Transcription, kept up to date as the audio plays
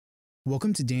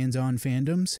Welcome to Dan's On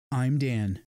Fandoms. I'm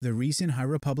Dan. The recent High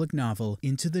Republic novel,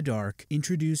 Into the Dark,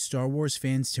 introduced Star Wars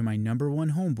fans to my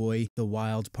 #1 homeboy, the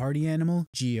wild party animal,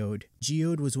 Geode.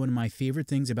 Geode was one of my favorite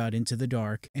things about Into the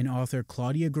Dark, and author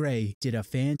Claudia did a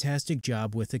fantastic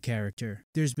job with the character.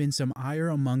 There's been some ire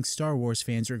among Star Wars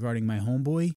fans regarding my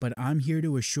homeboy, but I'm here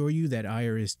to assure you that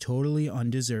ire is totally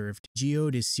undeserved.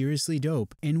 Geode is seriously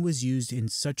dope, and was used in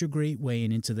such a great way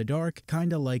in Into the Dark,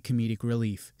 kinda like comedic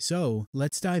relief. So,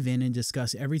 let's dive in and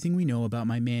discuss everything we know about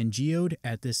my man Geode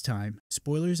at this time.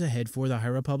 Spoilers ahead for the High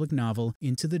Republic novel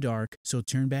Into the Dark, so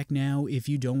turn back now if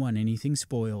you don't want anything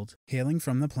spoiled. Hailing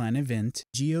from the planet Vint,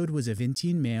 Geode was a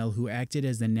Vintian male who acted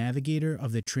as the navigator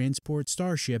of the transport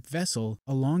starship vessel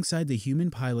alongside the human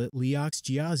pilot Leox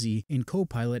Gyasi and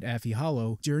co-pilot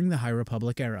Affie during the High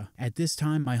Republic era. At this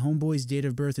time, my homeboy's date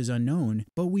of birth is unknown,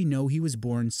 but we know he was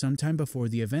born sometime before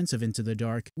the events of Into the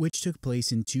Dark, which took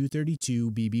place in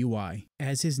 232 BBY.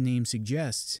 As his name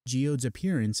suggests, Geode's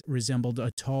appearance resembled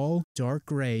a tall, dark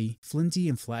gray, flinty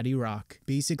and flatty rock.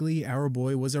 Basically, our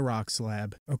boy was a rock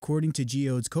slab. According to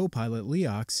Geode's co-pilot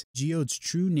Leox, Geode's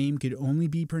true name could only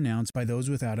be pronounced by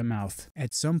those without a mouth.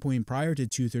 At some point prior to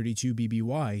 232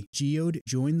 BBY, Geode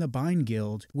joined the Byne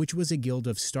Guild, which was a guild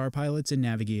of star pilots and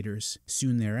navigators.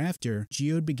 Soon thereafter,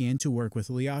 Geode began to work with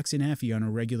Leox and Affie on a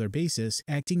regular basis,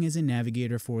 acting as a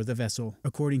navigator for the vessel.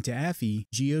 According to Affie,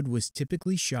 Geode was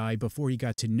typically shy before he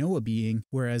got to know a being,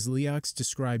 whereas Leox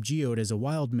described Geode as a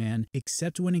wild man,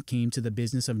 except when it came to the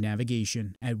business of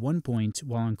navigation. At one point,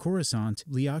 while on Coruscant,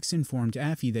 Leox informed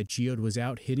Affie that Geode was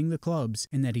out hitting the clubs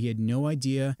and that he had no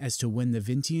idea as to when the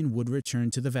Vintian would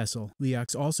return to the vessel.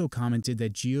 Leox also commented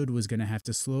that Geode was going to have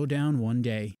to slow down one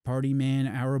day. Party man,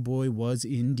 our boy was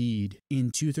indeed.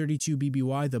 In 232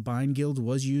 BBY, the Byne Guild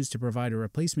was used to provide a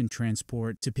replacement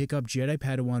transport to pick up Jedi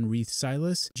Padawan Reath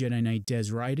Silas, Jedi Knight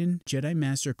Des Ryden, Jedi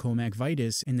Master Comac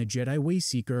Vitus, and the Jedi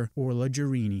Wayseeker Orla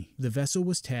Jarini. The vessel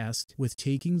was tasked with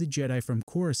taking the Jedi from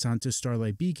Coruscant to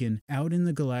Starlight Beacon out in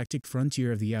the Galactic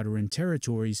Frontier of the Outer Rim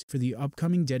territories for the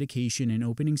upcoming dedication and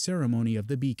opening ceremony of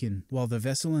the beacon. While the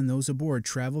vessel and those aboard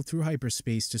traveled through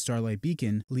hyperspace to Starlight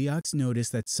Beacon, Leox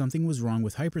noticed that something was wrong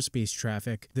with hyperspace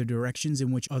traffic, the directions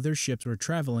in which other ships were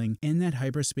traveling, and that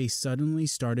hyperspace suddenly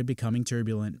started becoming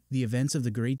turbulent. The events of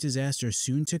the Great Disaster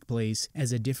soon took place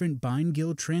as a different Byne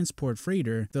Guild transport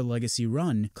freighter, the Legacy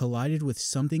Run, collided with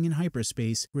something in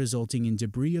hyperspace, resulting in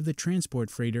debris of the transport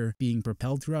freighter being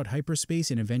propelled throughout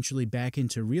hyperspace and eventually back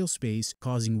into real space,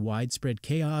 causing widespread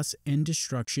chaos and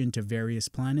destruction to various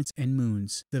planets and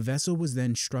moons. The vessel was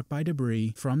then struck by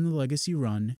debris from the Legacy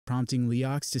Run, prompting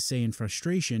Leox to say in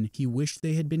frustration he wished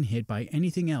they had been hit by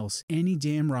anything else, any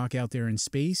damn rock out there in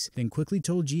space, then quickly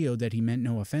told Geode that he meant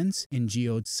no offense, and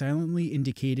Geode silently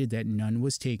indicated that none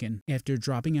was taken. After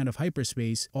dropping out of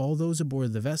hyperspace, all those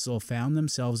aboard the vessel found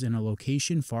themselves in a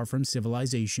location far from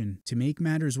civilization. To make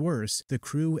matters worse, the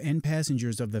crew and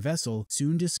passengers of the vessel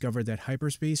soon discovered that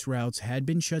hyperspace routes had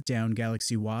been shut down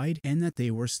galaxy-wide and that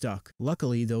they were stuck.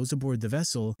 Luckily, those aboard the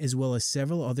vessel, as well as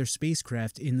several other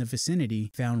spacecraft in the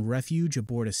vicinity, found refuge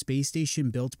aboard a space station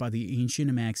built by the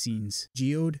ancient Amaxines.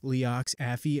 Geode, Leox,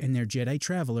 Affie, and their Jedi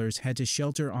travelers had to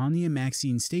shelter on the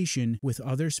Amaxine station with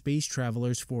other space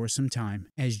travelers for some time.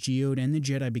 As Geode and the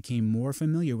Jedi became more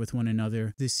familiar with one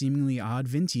another, the seemingly odd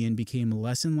Vintian became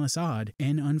less and less odd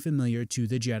and unfamiliar to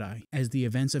the Jedi. As the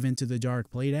events of Into the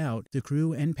Dark played out, the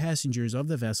crew and passengers of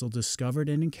the vessel discovered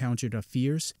and encountered a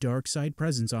fierce, dark side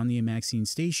presence on the Amaxine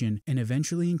station, and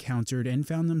eventually encountered and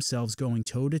found themselves going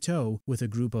toe-to-toe with a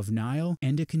group of Nihil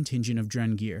and a contingent of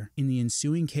Drengir. In the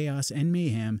ensuing chaos and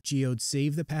mayhem, Geode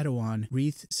saved the Padawan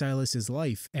Reath Silas's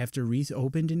life after Reath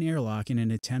opened an airlock in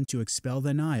an attempt to expel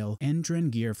the Nihil and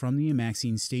Drengir from the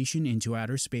Amaxine station into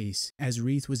outer space. As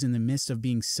Reath was in the midst of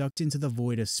being sucked into the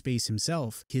void of space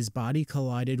himself, his body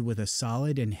collided with a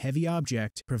solid and heavy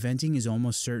object, preventing his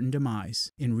almost certain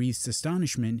demise. In Reath's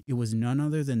astonishment, it was none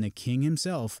other than the king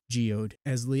himself, Geode.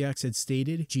 As Leox had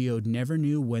stated, Geode never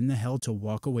knew when the hell to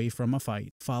walk away from a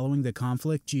fight. Following the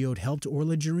conflict, Geode helped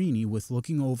Orla Jarini with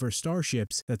looking over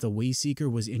starships that the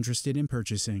Wayseeker was interested in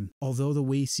purchasing. Although the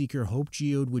Wayseeker hoped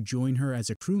Geode would join her as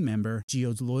a crew member,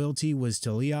 Geode's loyalty was to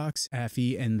Leox,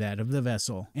 Affie, and that of the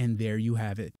vessel. And there you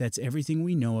have it. That's everything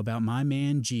we know about my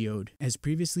man Geode. As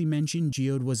previously previously mentioned,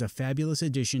 Geode was a fabulous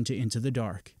addition to Into the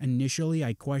Dark. Initially,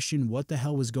 I questioned what the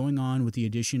hell was going on with the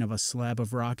addition of a slab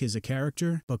of rock as a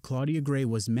character, but Claudia Gray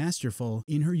was masterful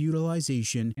in her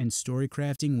utilization and story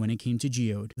crafting when it came to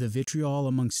Geode. The vitriol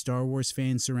among Star Wars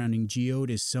fans surrounding Geode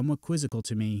is somewhat quizzical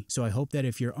to me, so I hope that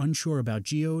if you're unsure about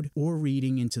Geode or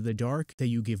reading Into the Dark, that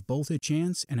you give both a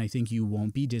chance, and I think you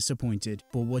won't be disappointed.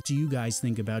 But what do you guys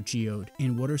think about Geode?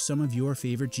 And what are some of your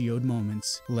favorite Geode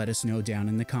moments? Let us know down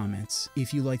in the comments.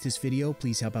 If you like this video,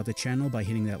 please help out the channel by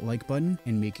hitting that like button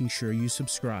and making sure you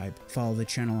subscribe. Follow the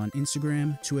channel on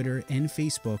Instagram, Twitter, and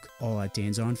Facebook, all at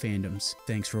Dan's On Fandoms.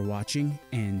 Thanks for watching,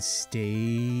 and stay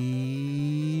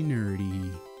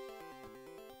nerdy.